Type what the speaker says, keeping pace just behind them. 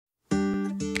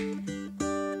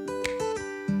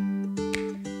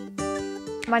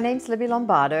My name's Libby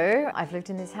Lombardo. I've lived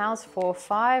in this house for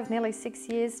nearly 6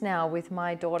 years now with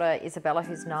my daughter Isabella,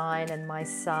 who's 9, and my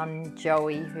son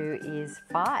Joey, who is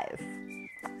 5.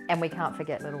 And we can't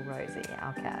forget little Rosie,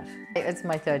 our cat. It's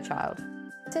my 3rd child.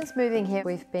 Since moving here,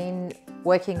 we've been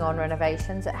working on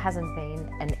renovations. It hasn't been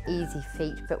an easy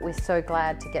feat, but we're so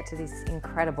glad to get to this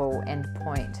incredible end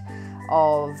point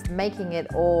of making it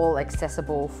all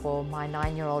accessible for my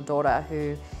 9-year-old daughter,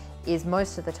 who is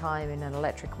most of the time in an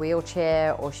electric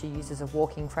wheelchair or she uses a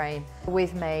walking frame.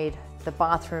 We've made the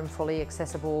bathroom fully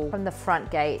accessible from the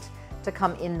front gate to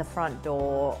come in the front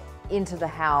door, into the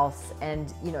house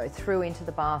and, through into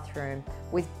the bathroom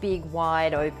with big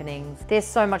wide openings. There's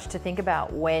so much to think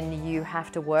about when you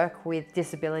have to work with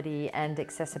disability and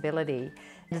accessibility.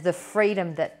 The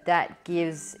freedom that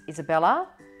gives Isabella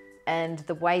and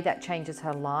the way that changes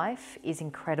her life is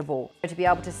incredible. To be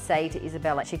able to say to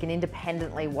Isabella she can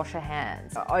independently wash her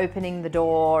hands, opening the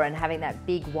door and having that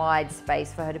big wide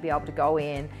space for her to be able to go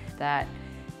in, that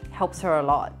helps her a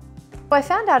lot. I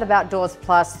found out about Doors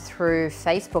Plus through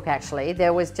Facebook actually.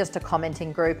 There was just a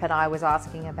commenting group and I was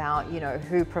asking about,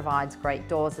 who provides great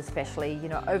doors, especially,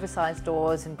 oversized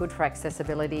doors and good for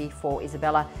accessibility for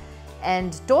Isabella.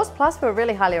 And Doors Plus were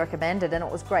really highly recommended, and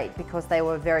it was great because they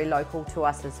were very local to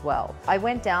us as well. I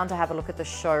went down to have a look at the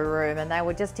showroom and they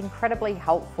were just incredibly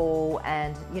helpful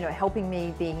and, helping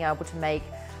me being able to make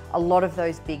a lot of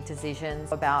those big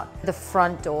decisions about the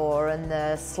front door and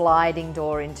the sliding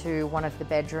door into one of the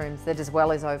bedrooms that as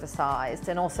well is oversized,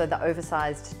 and also the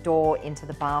oversized door into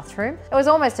the bathroom. It was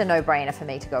almost a no-brainer for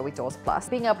me to go with Doors Plus,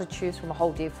 being able to choose from a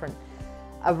whole different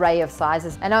array of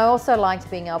sizes. And I also liked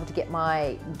being able to get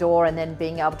my door and then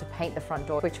being able to paint the front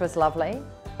door, which was lovely.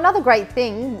 Another great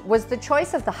thing was the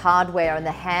choice of the hardware and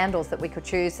the handles that we could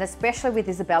choose, especially with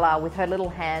Isabella, with her little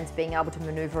hands being able to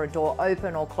maneuver a door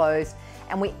open or closed.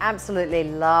 And we absolutely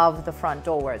love the front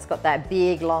door where it's got that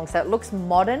big, long, so it looks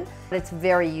modern, but it's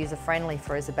very user-friendly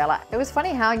for Isabella. It was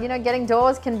funny how, getting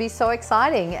doors can be so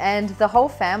exciting, and the whole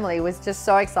family was just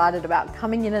so excited about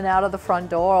coming in and out of the front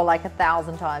door like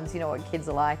 1,000 times, what kids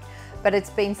are like. But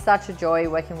it's been such a joy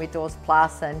working with Doors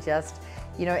Plus, and just,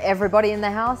 everybody in the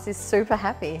house is super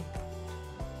happy.